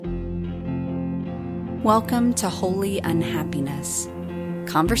Welcome to Holy Unhappiness,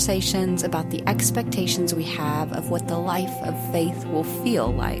 conversations about the expectations we have of what the life of faith will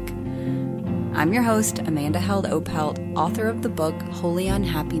feel like. I'm your host, Amanda Held-Opelt, author of the book Holy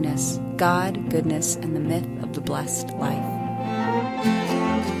Unhappiness, God, Goodness, and the Myth of the Blessed Life.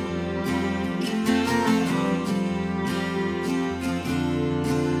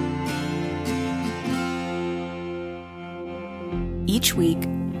 Each week,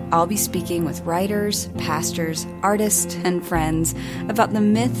 I'll be speaking with writers, pastors, artists, and friends about the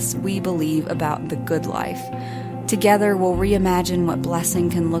myths we believe about the good life. Together, we'll reimagine what blessing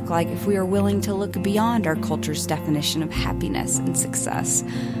can look like if we are willing to look beyond our culture's definition of happiness and success.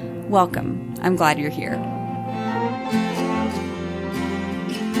 Welcome. I'm glad you're here.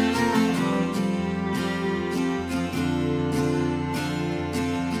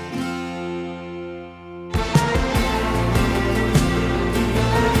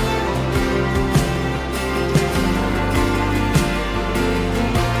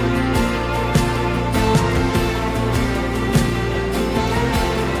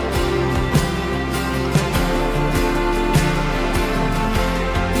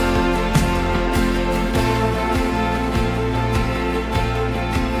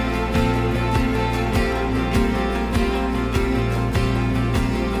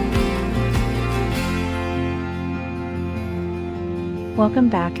 Welcome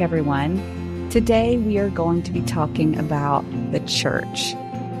back, everyone. Today we are going to be talking about the church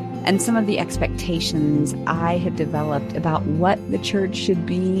and some of the expectations I have developed about what the church should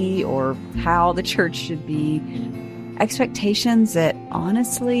be or how the church should be. Expectations that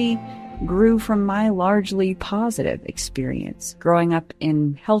honestly grew from my largely positive experience growing up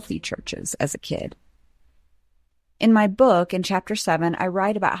in healthy churches as a kid. In my book, in Chapter 7, I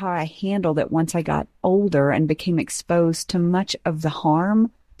write about how I handled it once I got older and became exposed to much of the harm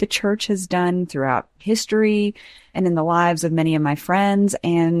the church has done throughout history and in the lives of many of my friends.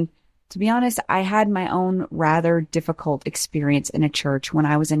 And to be honest, I had my own rather difficult experience in a church when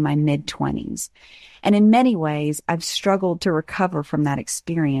I was in my mid-20s. And in many ways, I've struggled to recover from that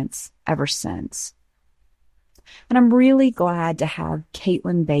experience ever since. And I'm really glad to have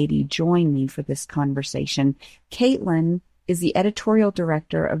Katelyn Beaty join me for this conversation. Katelyn is the editorial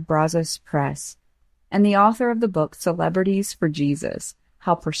director of Brazos Press and the author of the book Celebrities for Jesus: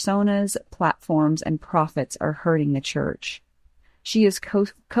 How Personas, Platforms, and Prophets Are Hurting the Church. She is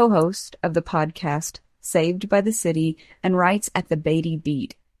co-host of the podcast Saved by the City and writes at the Beaty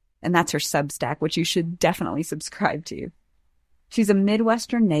Beat, and that's her Substack, which you should definitely subscribe to. She's a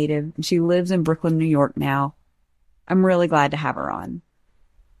Midwestern native, and she lives in Brooklyn, New York now. I'm really glad to have her on.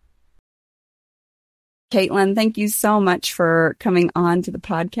 Katelyn, thank you so much for coming on to the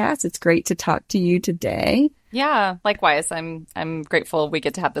podcast. It's great to talk to you today. Yeah, likewise. I'm grateful we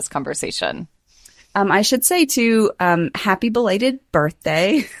get to have this conversation. I should say too, happy belated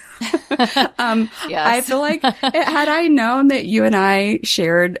birthday. Yes. I feel like had I known that you and I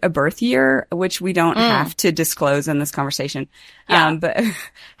shared a birth year, which we don't have to disclose in this conversation, but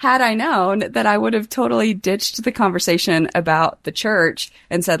had I known that, I would have totally ditched the conversation about the church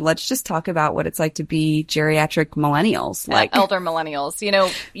and said, let's just talk about what it's like to be geriatric millennials, like elder millennials. You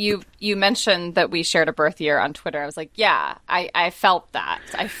know, you mentioned that we shared a birth year on Twitter. I was like, yeah, I felt that.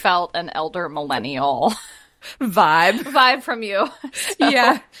 I felt an elder millennial vibe from you. So.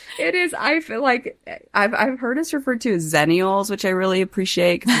 Yeah, it is. I feel like I've heard us referred to as Zennials, which I really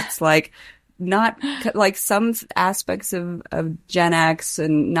appreciate because it's like not like some aspects of Gen X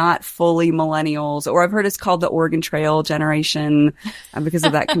and not fully millennials, or I've heard it's called the Oregon Trail generation because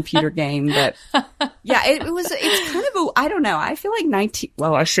of that computer game. But yeah, it's kind of I don't know. I feel like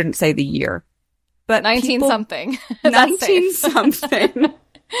well, I shouldn't say the year, but 19-something. 19-something.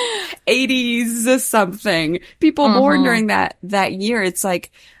 80s something. People born during that year. It's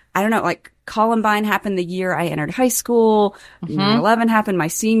like, I don't know, like Columbine happened the year I entered high school. 9/11 happened my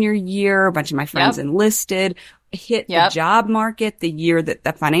senior year. A bunch of my friends enlisted. Hit the job market the year that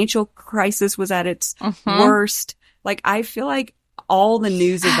the financial crisis was at its worst. Like, I feel like all the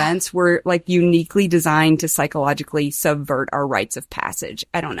news events were like uniquely designed to psychologically subvert our rites of passage.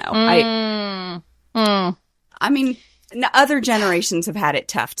 I don't know. I mean, other generations have had it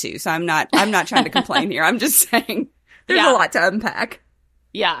tough too, so I'm not trying to complain here. I'm just saying there's a lot to unpack.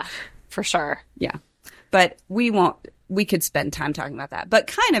 Yeah, for sure. Yeah. But we could spend time talking about that. But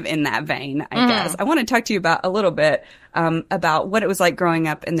kind of in that vein, I guess, I want to talk to you about a little bit about what it was like growing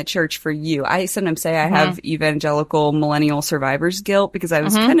up in the church for you. I sometimes say I have evangelical millennial survivor's guilt because I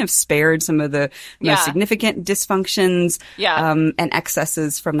was kind of spared some of the most significant dysfunctions and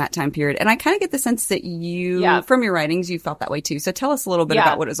excesses from that time period. And I kind of get the sense that you, from your writings, you felt that way too. So tell us a little bit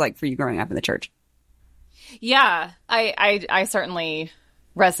about what it was like for you growing up in the church. Yeah, I certainly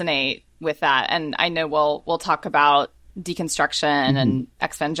resonate with that. And I know we'll talk about deconstruction and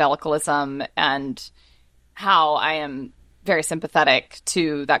evangelicalism and how I am very sympathetic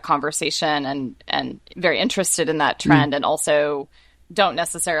to that conversation and very interested in that trend, and also don't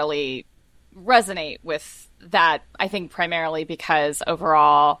necessarily resonate with that, I think primarily because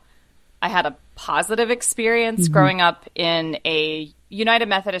overall I had a positive experience growing up in a United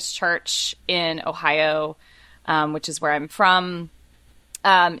Methodist church in Ohio, which is where I'm from.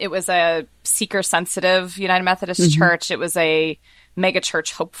 It was a seeker-sensitive United Methodist church. It was a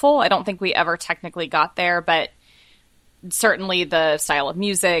megachurch hopeful. I don't think we ever technically got there, but certainly the style of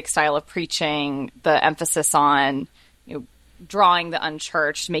music, style of preaching, the emphasis on drawing the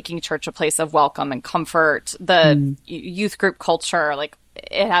unchurched, making church a place of welcome and comfort, the youth group culture, like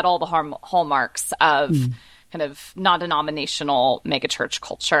it had all the hallmarks of kind of non-denominational megachurch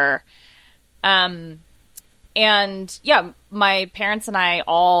culture. And yeah, my parents and I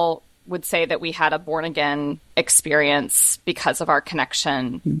all would say that we had a born again experience because of our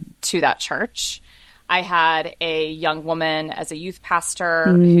connection to that church. I had a young woman as a youth pastor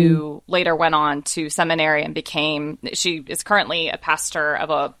who later went on to seminary and she is currently a pastor of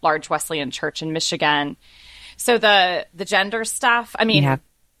a large Wesleyan church in Michigan. So the gender stuff, I mean,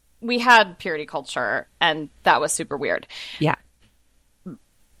 we had purity culture and that was super weird. Yeah.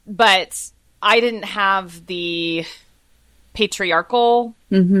 But I didn't have the patriarchal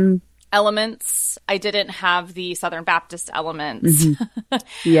elements. I didn't have the Southern Baptist elements.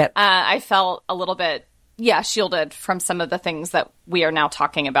 Yep. I felt a little bit, shielded from some of the things that we are now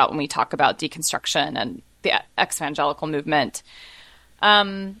talking about when we talk about deconstruction and the ex-evangelical movement.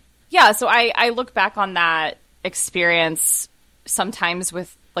 So I look back on that experience sometimes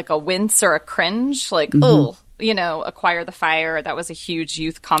with like a wince or a cringe, like, Acquire the Fire. That was a huge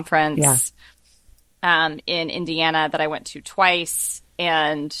youth conference in Indiana that I went to twice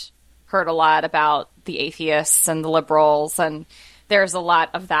and heard a lot about the atheists and the liberals. And there's a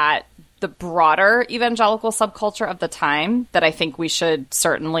lot of that, the broader evangelical subculture of the time that I think we should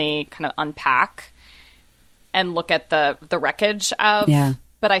certainly kind of unpack and look at the wreckage of. Yeah.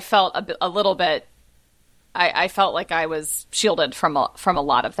 But I felt a little bit, I felt like I was shielded from a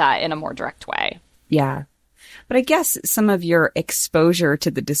lot of that in a more direct way. Yeah. But I guess some of your exposure to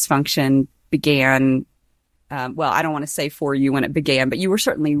the dysfunction began, I don't want to say for you when it began, but you were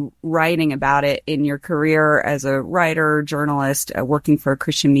certainly writing about it in your career as a writer, journalist, working for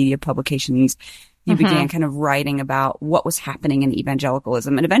Christian media publications. You began kind of writing about what was happening in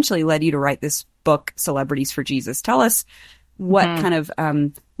evangelicalism and eventually led you to write this book, Celebrities for Jesus. Tell us what kind of,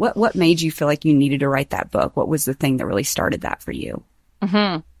 what made you feel like you needed to write that book? What was the thing that really started that for you?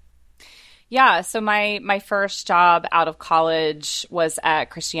 Yeah. So my first job out of college was at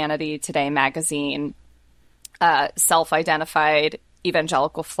Christianity Today magazine, self-identified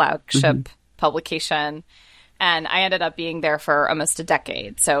evangelical flagship publication. And I ended up being there for almost a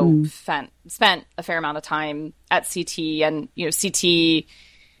decade. So spent a fair amount of time at CT, and, CT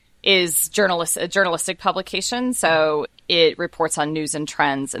is a journalistic publication. So it reports on news and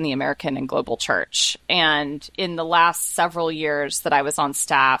trends in the American and global church. And in the last several years that I was on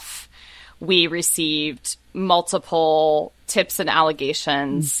staff, we received multiple tips and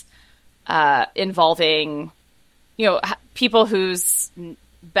allegations involving, people whose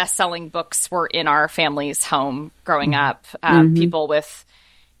best-selling books were in our family's home growing up, people with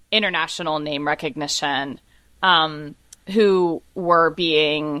international name recognition, who were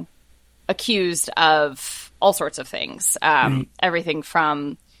being accused of all sorts of things, everything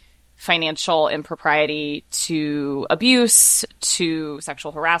from financial impropriety to abuse to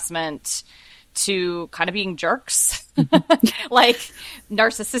sexual harassment to kind of being jerks, like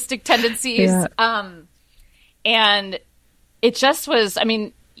narcissistic tendencies. Yeah. And it just was, I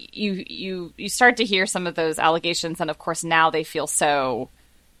mean, you start to hear some of those allegations, and of course now they feel so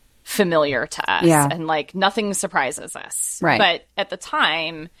familiar to us, and like nothing surprises us. Right. But at the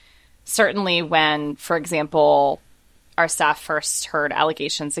time, certainly when, for example, our staff first heard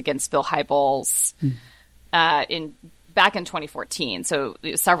allegations against Bill Hybels back in 2014, so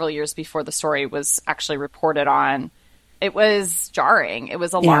several years before the story was actually reported on, it was jarring. It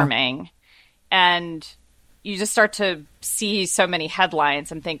was alarming. And you just start to see so many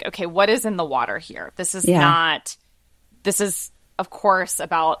headlines and think, okay, what is in the water here? This is this is, of course,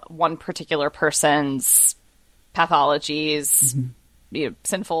 about one particular person's pathologies,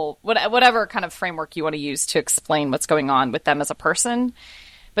 sinful, whatever kind of framework you want to use to explain what's going on with them as a person.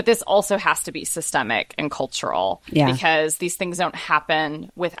 But this also has to be systemic and cultural, because these things don't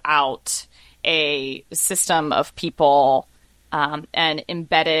happen without a system of people and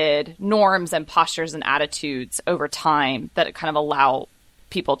embedded norms and postures and attitudes over time that kind of allow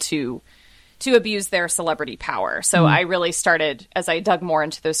people to abuse their celebrity power. So I really started, as I dug more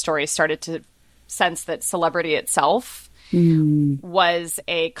into those stories, started to sense that celebrity itself was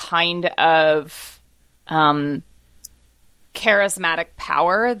a kind of charismatic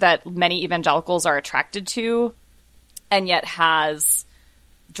power that many evangelicals are attracted to, and yet has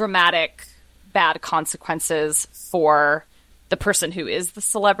dramatic bad consequences for the person who is the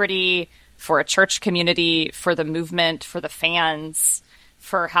celebrity, for a church community, for the movement, for the fans,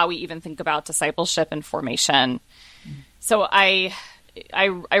 for how we even think about discipleship and formation. So I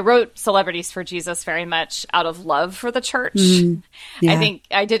wrote Celebrities for Jesus very much out of love for the church. I think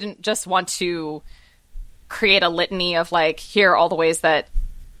I didn't just want to create a litany of like, here are all the ways that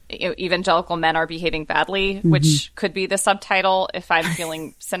evangelical men are behaving badly, which could be the subtitle if I'm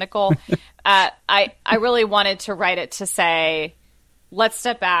feeling cynical. I really wanted to write it to say, let's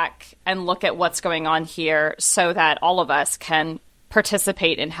step back and look at what's going on here so that all of us can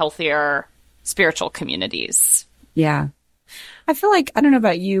participate in healthier spiritual communities. Yeah. I feel like, I don't know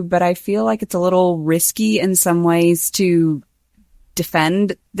about you, but I feel like it's a little risky in some ways to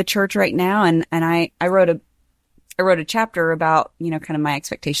defend the church right now. And I wrote a chapter about, kind of my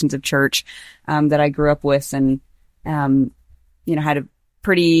expectations of church, that I grew up with and, had a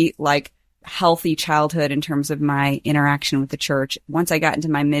pretty healthy childhood in terms of my interaction with the church. Once I got into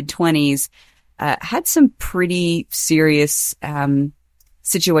my mid-20s, had some pretty serious,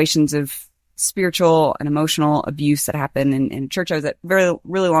 situations of spiritual and emotional abuse that happened in church I was at very,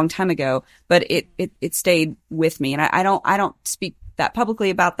 really long time ago, but it stayed with me. And I don't speak that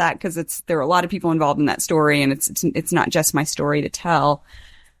publicly about that because there are a lot of people involved in that story and it's not just my story to tell.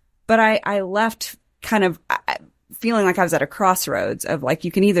 But I left kind of feeling like I was at a crossroads of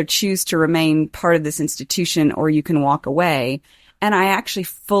you can either choose to remain part of this institution or you can walk away. And I actually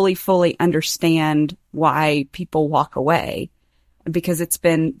fully understand why people walk away, because it's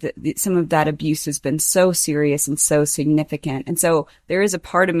been, some of that abuse has been so serious and so significant. And so there is a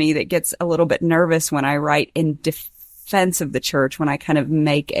part of me that gets a little bit nervous when I write in defense of the church, when I kind of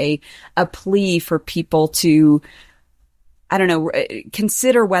make a plea for people to,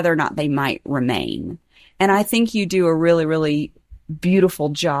 consider whether or not they might remain. And I think you do a really, really beautiful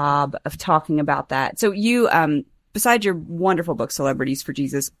job of talking about that. So you, besides your wonderful book, Celebrities for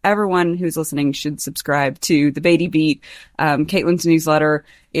Jesus, everyone who's listening should subscribe to the Beaty Beat, Katelyn's newsletter.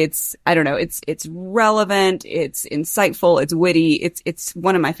 It's relevant, it's insightful, it's witty. It's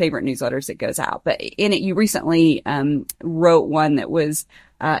one of my favorite newsletters that goes out. But in it, you recently, wrote one that was,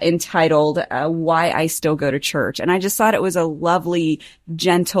 entitled, Why I Still Go to Church. And I just thought it was a lovely,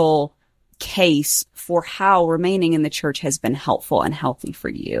 gentle case for how remaining in the church has been helpful and healthy for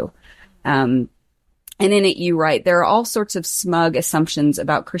you. And in it, you write, there are all sorts of smug assumptions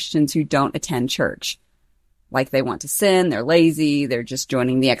about Christians who don't attend church. Like they want to sin, they're lazy, they're just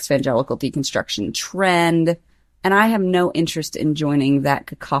joining the evangelical deconstruction trend. And I have no interest in joining that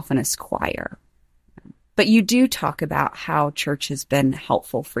cacophonous choir. But you do talk about how church has been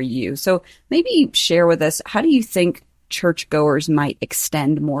helpful for you. So maybe share with us, how do you think churchgoers might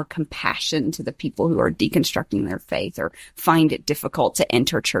extend more compassion to the people who are deconstructing their faith or find it difficult to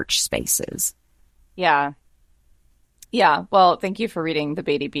enter church spaces? Yeah. Yeah. Well, thank you for reading the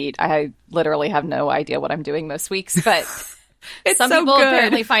Beaty Beat. I literally have no idea what I'm doing most weeks, but some so people good.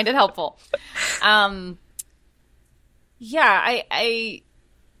 Apparently find it helpful. I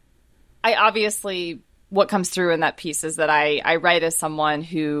obviously, what comes through in that piece is that I write as someone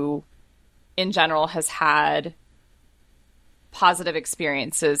who in general has had positive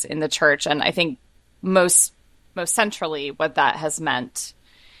experiences in the church. And I think most centrally what that has meant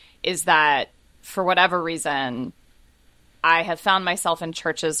is that for whatever reason, I have found myself in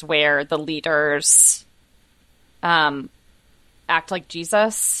churches where the leaders act like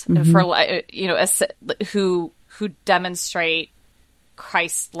Jesus, and for who demonstrate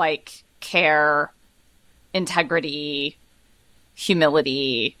Christ-like care, integrity,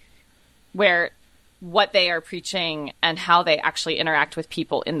 humility, where what they are preaching and how they actually interact with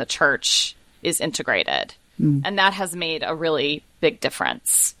people in the church is integrated. And that has made a really big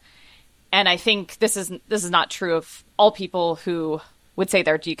difference. And I think this is not true of all people who would say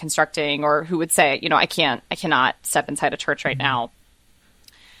they're deconstructing or who would say, I cannot step inside a church right now.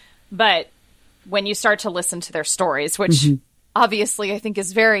 But when you start to listen to their stories, which obviously I think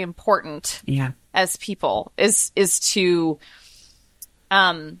is very important as people, is to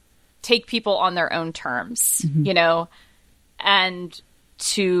take people on their own terms, and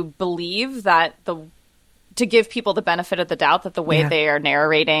to believe that the to give people the benefit of the doubt that the way they are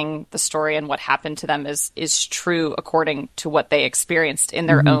narrating the story and what happened to them is true according to what they experienced in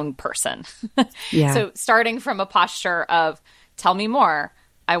their own person. So starting from a posture of, tell me more,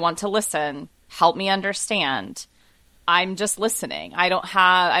 I want to listen, help me understand. I'm just listening. I don't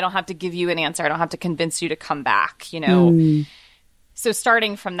have to give you an answer. I don't have to convince you to come back, So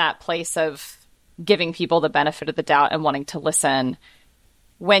starting from that place of giving people the benefit of the doubt and wanting to listen,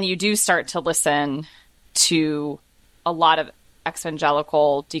 when you do start to listen to a lot of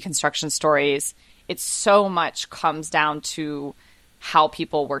evangelical deconstruction stories, it so much comes down to how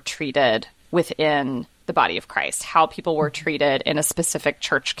people were treated within the body of Christ, how people were treated in a specific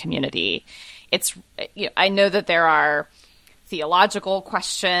church community. It's, I know that there are theological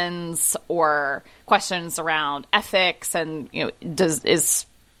questions or questions around ethics and, is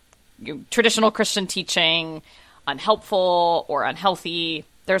traditional Christian teaching unhelpful or unhealthy?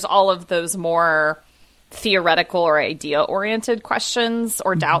 There's all of those more theoretical or idea-oriented questions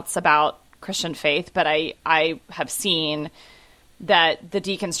or doubts about Christian faith. But I have seen that the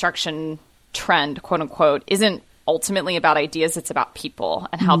deconstruction trend, quote unquote, isn't ultimately about ideas. It's about people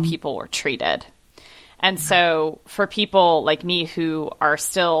and how people were treated. And so for people like me who are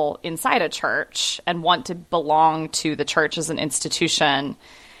still inside a church and want to belong to the church as an institution,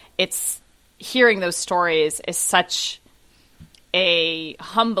 it's hearing those stories is such a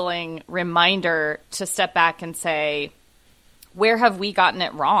humbling reminder to step back and say, where have we gotten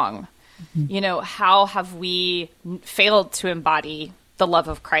it wrong? How have we failed to embody the love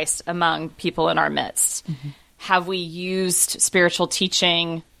of Christ among people in our midst? Have we used spiritual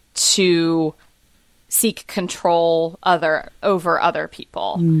teaching to seek control over other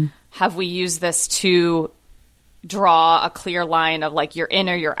people? Have we used this to draw a clear line of like, you're in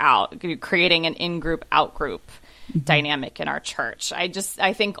or you're out, creating an in-group, out-group dynamic in our church?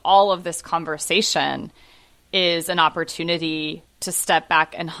 I think all of this conversation is an opportunity to step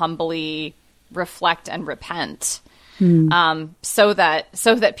back and humbly reflect and repent, so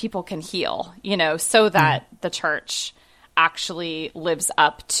that people can heal, so that the church actually lives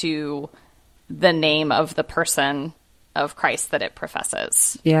up to the name of the person of Christ that it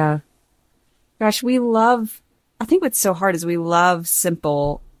professes. Yeah. Gosh, I think what's so hard is we love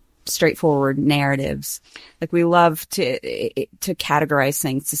simple, straightforward narratives. Like we love to categorize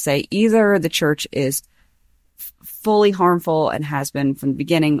things, to say either the church is fully harmful and has been from the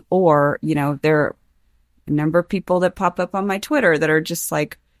beginning, or, there are a number of people that pop up on my Twitter that are just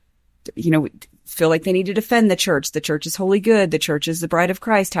like, feel like they need to defend the church. The church is wholly good. The church is the bride of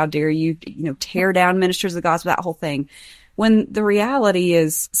Christ. How dare you, tear down ministers of the gospel, that whole thing. When the reality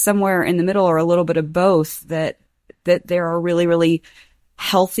is somewhere in the middle or a little bit of both, that there are really, really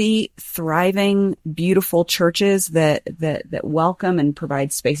healthy, thriving, beautiful churches that welcome and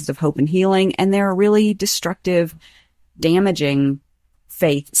provide spaces of hope and healing. And there are really destructive, damaging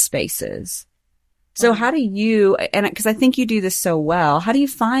faith spaces. So how do you, and because I think you do this so well, how do you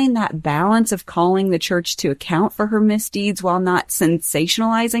find that balance of calling the church to account for her misdeeds while not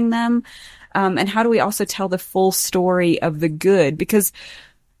sensationalizing them? And how do we also tell the full story of the good? Because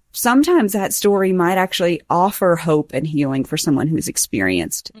sometimes that story might actually offer hope and healing for someone who's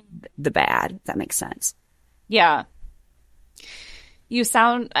experienced the bad, if that makes sense. Yeah.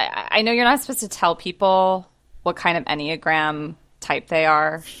 I know you're not supposed to tell people what kind of Enneagram type they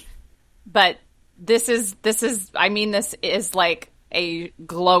are, but this is like a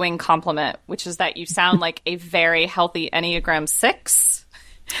glowing compliment, which is that you sound like a very healthy Enneagram 6.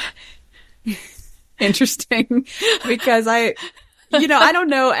 Interesting, because I don't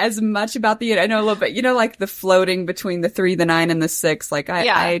know as much about I know a little bit, like the floating between the 3, the 9, and the 6. Like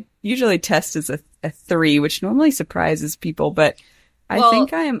I usually test as a 3, which normally surprises people, but I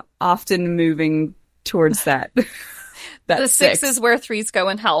think I am often moving towards that. The 6 is where 3s go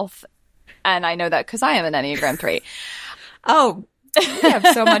in health. And I know that because I am an Enneagram 3. Oh, we have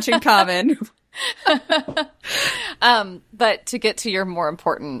so much in common. But to get to your more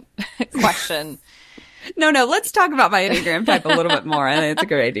important question. No, let's talk about my Enneagram type a little bit more. I think it's a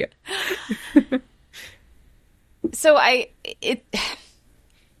good idea. So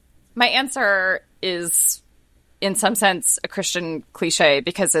my answer is in some sense a Christian cliche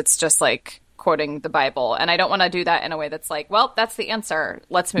because it's just like quoting the Bible. And I don't want to do that in a way that's like, well, that's the answer.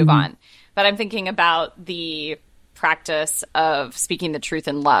 Let's move on. But I'm thinking about the practice of speaking the truth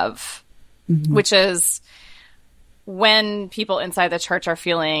in love, which is when people inside the church are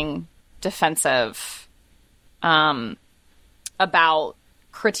feeling defensive about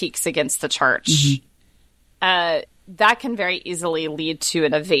critiques against the church, that can very easily lead to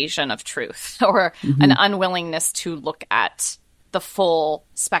an evasion of truth or an unwillingness to look at the full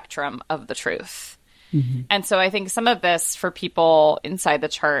spectrum of the truth. Mm-hmm. And so I think some of this for people inside the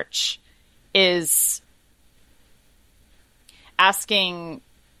church is asking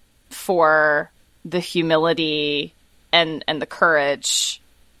for the humility and the courage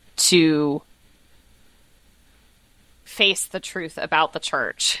to face the truth about the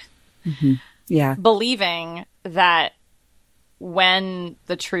church. Mm-hmm. Yeah. Believing that when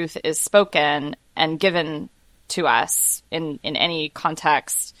the truth is spoken and given to us in any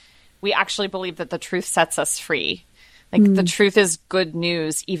context, we actually believe that the truth sets us free. Like the truth is good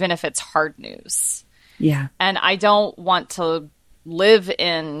news, even if it's hard news. Yeah. And I don't want to live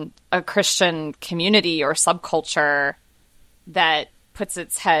in a Christian community or subculture that puts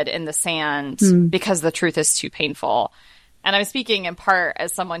its head in the sand because the truth is too painful. And I'm speaking in part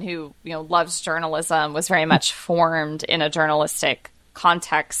as someone who, loves journalism, was very much formed in a journalistic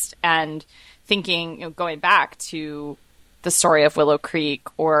context, and thinking, going back to the story of Willow Creek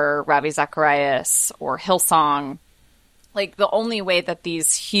or Ravi Zacharias or Hillsong, like the only way that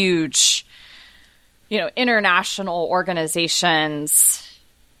these huge, international organizations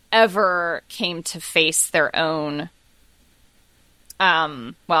ever came to face their own,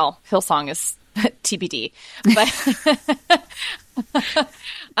 Hillsong is TBD, but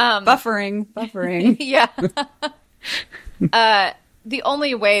buffering. Yeah. The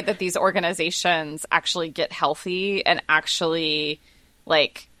only way that these organizations actually get healthy and actually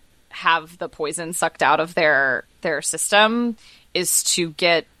have the poison sucked out of their system is to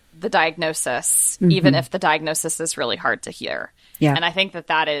get the diagnosis, even if the diagnosis is really hard to hear. Yeah. And I think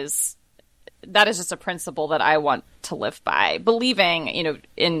that is just a principle that I want to live by, believing,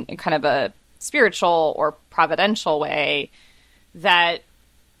 in kind of a spiritual or providential way that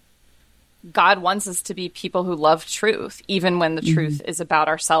God wants us to be people who love truth, even when the truth is about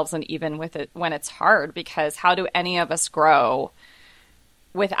ourselves and even when it's hard, because how do any of us grow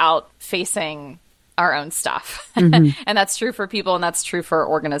without facing our own stuff? And that's true for people, and that's true for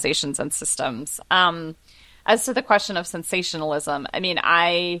organizations and systems. As to the question of sensationalism, I mean,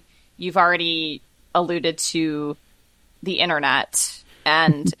 you've already alluded to the internet,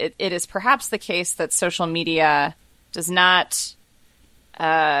 and it is perhaps the case that social media does not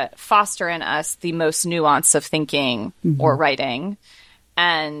foster in us the most nuance of thinking or writing.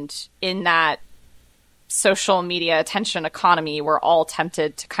 And in that social media attention economy, we're all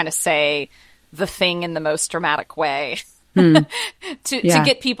tempted to kind of say the thing in the most dramatic way to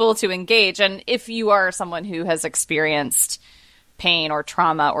get people to engage. And if you are someone who has experienced pain or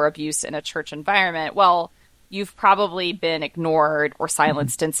trauma or abuse in a church environment, well, you've probably been ignored or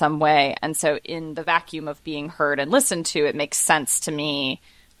silenced in some way. And so in the vacuum of being heard and listened to, it makes sense to me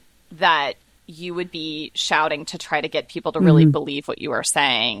that you would be shouting to try to get people to really believe what you are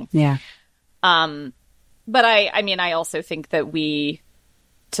saying. Yeah. But I also think that we,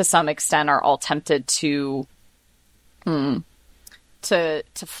 to some extent, are all tempted to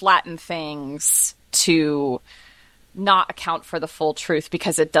flatten things, to not account for the full truth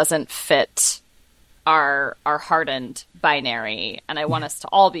because it doesn't fit our hardened binary. And I want us to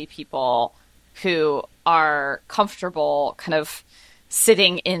all be people who are comfortable kind of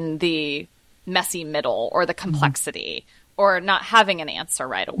sitting in the messy middle or the complexity or not having an answer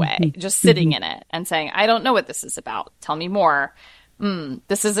right away, just sitting in it and saying, I don't know what this is about. Tell me more.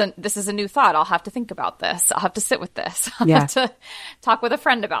 This is a new thought. I'll have to think about this. I'll have to sit with this. I'll have to talk with a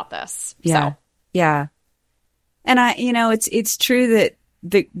friend about this. Yeah. So. Yeah. And it's true that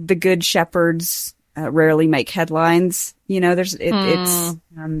the good shepherds rarely make headlines. I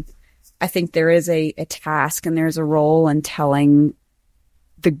think there is a task and there's a role in telling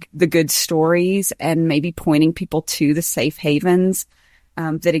the good stories and maybe pointing people to the safe havens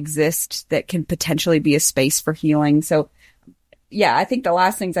that exist that can potentially be a space for healing. So, yeah, I think the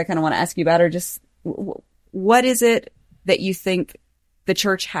last things I kind of want to ask you about are just what is it that you think the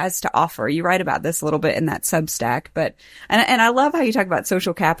church has to offer? You write about this a little bit in that Substack, but and I love how you talk about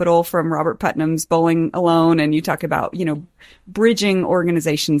social capital from Robert Putnam's Bowling Alone, and you talk about bridging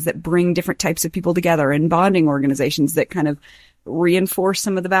organizations that bring different types of people together and bonding organizations that kind of reinforce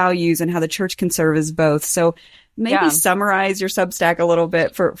some of the values and how the church can serve as both. So maybe summarize your Substack a little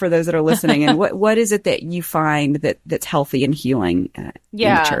bit for those that are listening, and what is it that you find that's healthy and healing in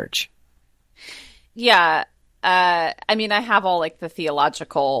the church? Yeah. I have all the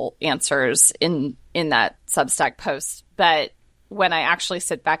theological answers in that Substack post, but when I actually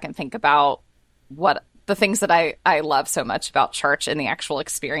sit back and think about what the things that I love so much about church and the actual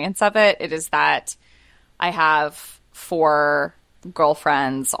experience of it, it is that I have 4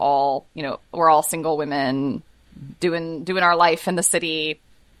 girlfriends, all, we're all single women doing our life in the city,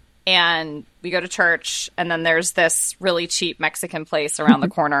 and we go to church, and then there's this really cheap Mexican place around the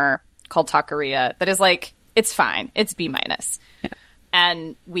corner called Taqueria that is like, it's fine. It's B minus. Yeah.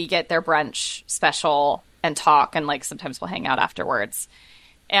 And we get their brunch special and talk, and like sometimes we'll hang out afterwards.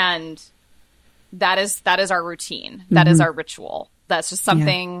 And that is our routine. That is our ritual. That's just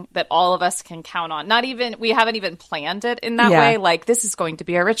something that all of us can count on. We haven't even planned it in that way. Like, this is going to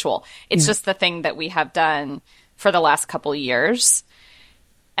be our ritual. It's just the thing that we have done for the last couple of years.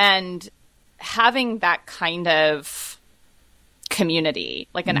 And having that kind of community,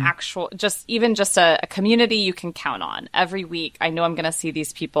 like an actual, just a community you can count on every week. I know I'm going to see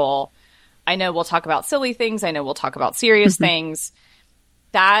these people. I know we'll talk about silly things. I know we'll talk about serious things.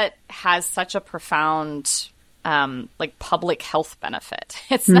 That has such a profound, like, public health benefit.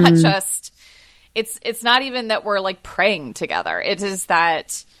 It's not just, it's not even that we're like praying together. It is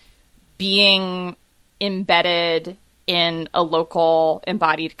that being embedded in a local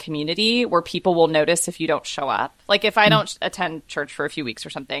embodied community where people will notice if you don't show up. Like, if I don't attend church for a few weeks or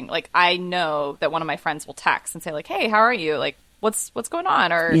something, like, I know that one of my friends will text and say like, hey, how are you? Like, what's going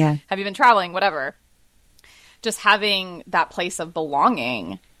on? Or have you been traveling? Whatever. Just having that place of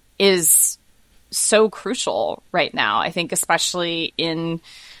belonging is so crucial right now. I think especially in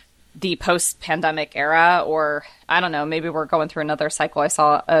the post-pandemic era, or I don't know, maybe we're going through another cycle. I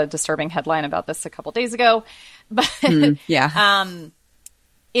saw a disturbing headline about this a couple days ago. But in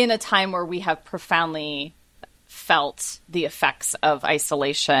a time where we have profoundly felt the effects of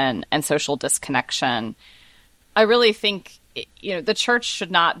isolation and social disconnection, I really think, the church should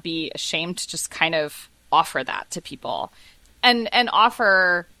not be ashamed to just kind of offer that to people and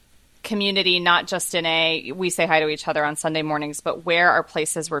offer community, not just in we say hi to each other on Sunday mornings, but where are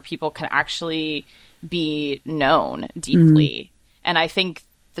places where people can actually be known deeply. And I think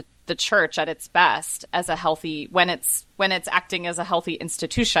the church at its best as a healthy, when it's acting as a healthy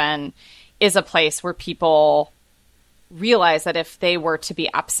institution, is a place where people realize that if they were to be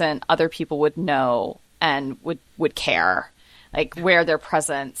absent, other people would know and would care, like where their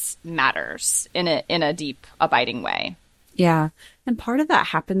presence matters in a deep, abiding way. Yeah. And part of that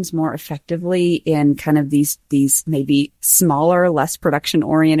happens more effectively in kind of these maybe smaller, less production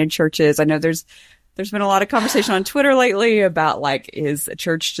oriented churches. I know there's been a lot of conversation on Twitter lately about, like, is a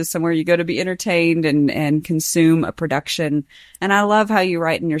church just somewhere you go to be entertained and consume a production? And I love how you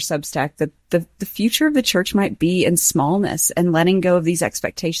write in your Substack that the future of the church might be in smallness and letting go of these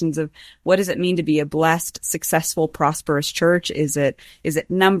expectations of what does it mean to be a blessed, successful, prosperous church? Is it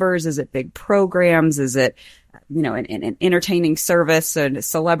numbers? Is it big programs? Is it, an entertaining service, a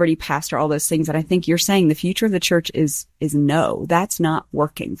celebrity pastor, all those things? And I think you're saying the future of the church is no, that's not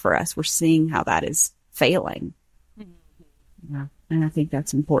working for us. We're seeing how that is failing. Yeah. And I think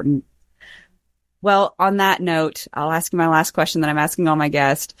that's important. Well, on that note, I'll ask you my last question that I'm asking all my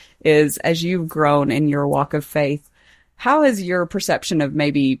guests is, as you've grown in your walk of faith, how has your perception of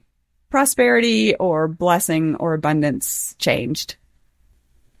maybe prosperity or blessing or abundance changed?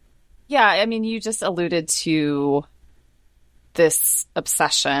 Yeah, I mean, you just alluded to this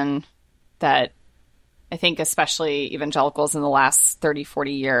obsession that I think especially evangelicals in the last 30,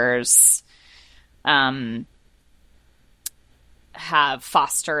 40 years have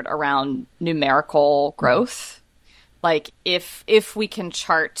fostered around numerical growth. Like, if we can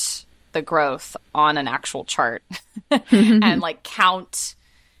chart the growth on an actual chart and like count,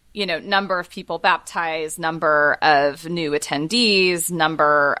 number of people baptized, number of new attendees,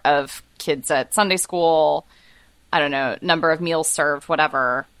 number of kids at Sunday school, I don't know, number of meals served,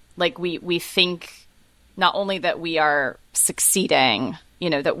 whatever. Like, we think not only that we are succeeding,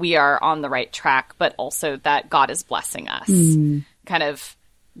 that we are on the right track, but also that God is blessing us. Kind of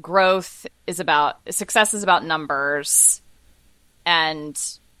success is about numbers, and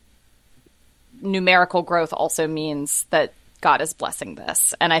numerical growth also means that God is blessing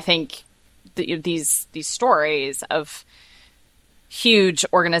this. And I think these stories of huge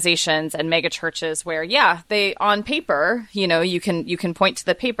organizations and mega churches where, they on paper, you can point to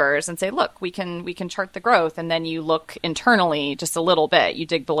the papers and say, look, we can chart the growth. And then you look internally just a little bit, you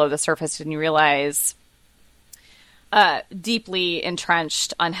dig below the surface and you realize deeply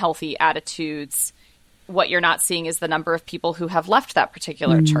entrenched, unhealthy attitudes. What you're not seeing is the number of people who have left that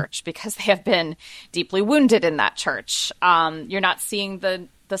particular church because they have been deeply wounded in that church. You're not seeing the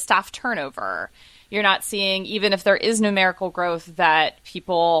staff turnover. You're not seeing, even if there is numerical growth, that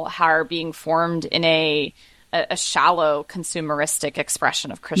people are being formed in a shallow consumeristic expression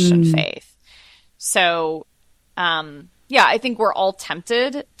of Christian faith. So, I think we're all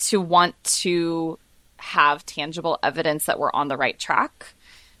tempted to want to have tangible evidence that we're on the right track,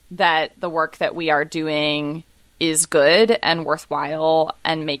 that the work that we are doing is good and worthwhile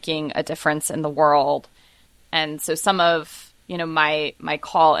and making a difference in the world. And so some of, my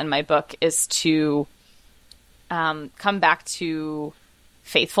call in my book is to come back to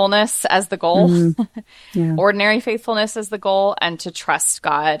faithfulness as the goal, yeah. Ordinary faithfulness as the goal, and to trust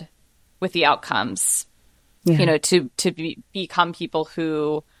God with the outcomes. Yeah. To become people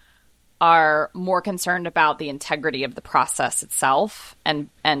who are more concerned about the integrity of the process itself and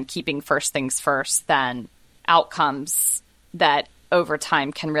keeping first things first than outcomes that over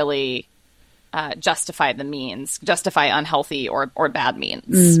time can really justify the means, justify unhealthy or bad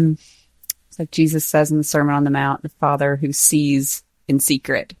means. Mm. It's like Jesus says in the Sermon on the Mount, the Father who sees in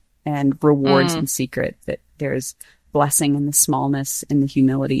secret and rewards in secret, that there's blessing in the smallness and the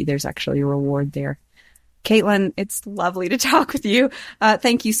humility. There's actually a reward there. Katelyn, it's lovely to talk with you.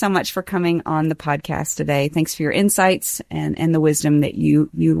 Thank you so much for coming on the podcast today. Thanks for your insights and the wisdom that you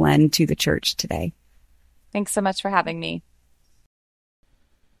lend to the church today. Thanks so much for having me.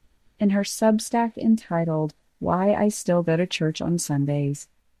 In her Substack entitled, Why I Still Go to Church on Sundays,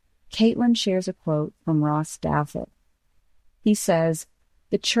 Katelyn shares a quote from Ross Douthat. He says,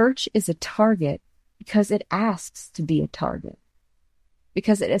 "The church is a target because it asks to be a target,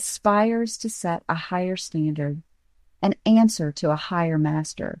 because it aspires to set a higher standard, an answer to a higher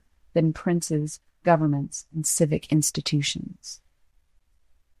master than princes, governments, and civic institutions."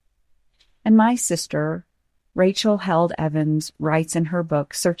 And my sister, Rachel Held Evans, writes in her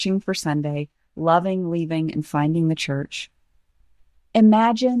book, Searching for Sunday, Loving, Leaving, and Finding the Church,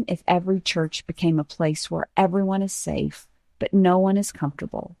 "Imagine if every church became a place where everyone is safe, but no one is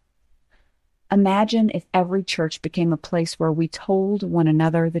comfortable. Imagine if every church became a place where we told one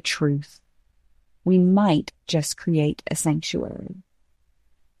another the truth. We might just create a sanctuary."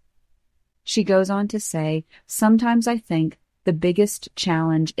 She goes on to say, "Sometimes I think the biggest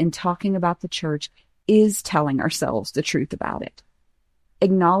challenge in talking about the church is telling ourselves the truth about it.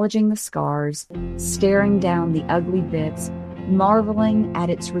 Acknowledging the scars, staring down the ugly bits, marveling at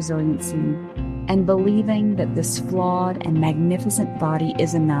its resiliency, and believing that this flawed and magnificent body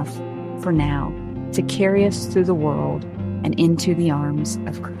is enough for now to carry us through the world and into the arms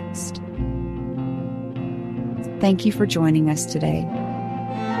of Christ." Thank you for joining us today.